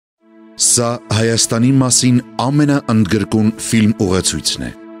Սա Հայաստանի մասին ամենաընդգրկուն ֆիլմ ուղեցույցն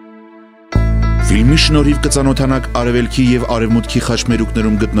է։ Ֆիլմի շնորհիվ կծանոթանաք արևելքի եւ արևմուտքի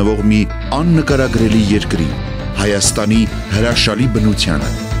խաչմերուկներում գտնվող մի աննկարագրելի երկրի, Հայաստանի հրաշալի բնությանը,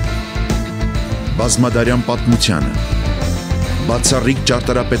 բազմադարյան պատմությանը, բացառիկ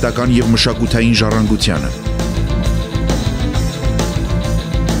ճարտարապետական եւ մշակութային ժառանգությանը,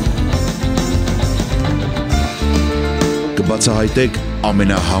 կբացահայտեք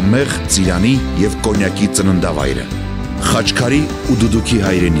ամենահամեղ ծիրանի եւ կոնյակի ծննդավայրը, Խաչքարի ու դուդուքի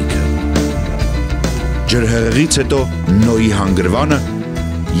հայրենիքը, ջրհեղեղից հետո Նոյի հանգրվանը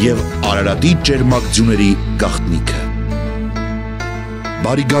եւ Արարատի ճերմակ ձյուների գաղտնիքը։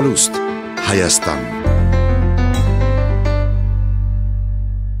 Բարի գալուստ, Հայաստան։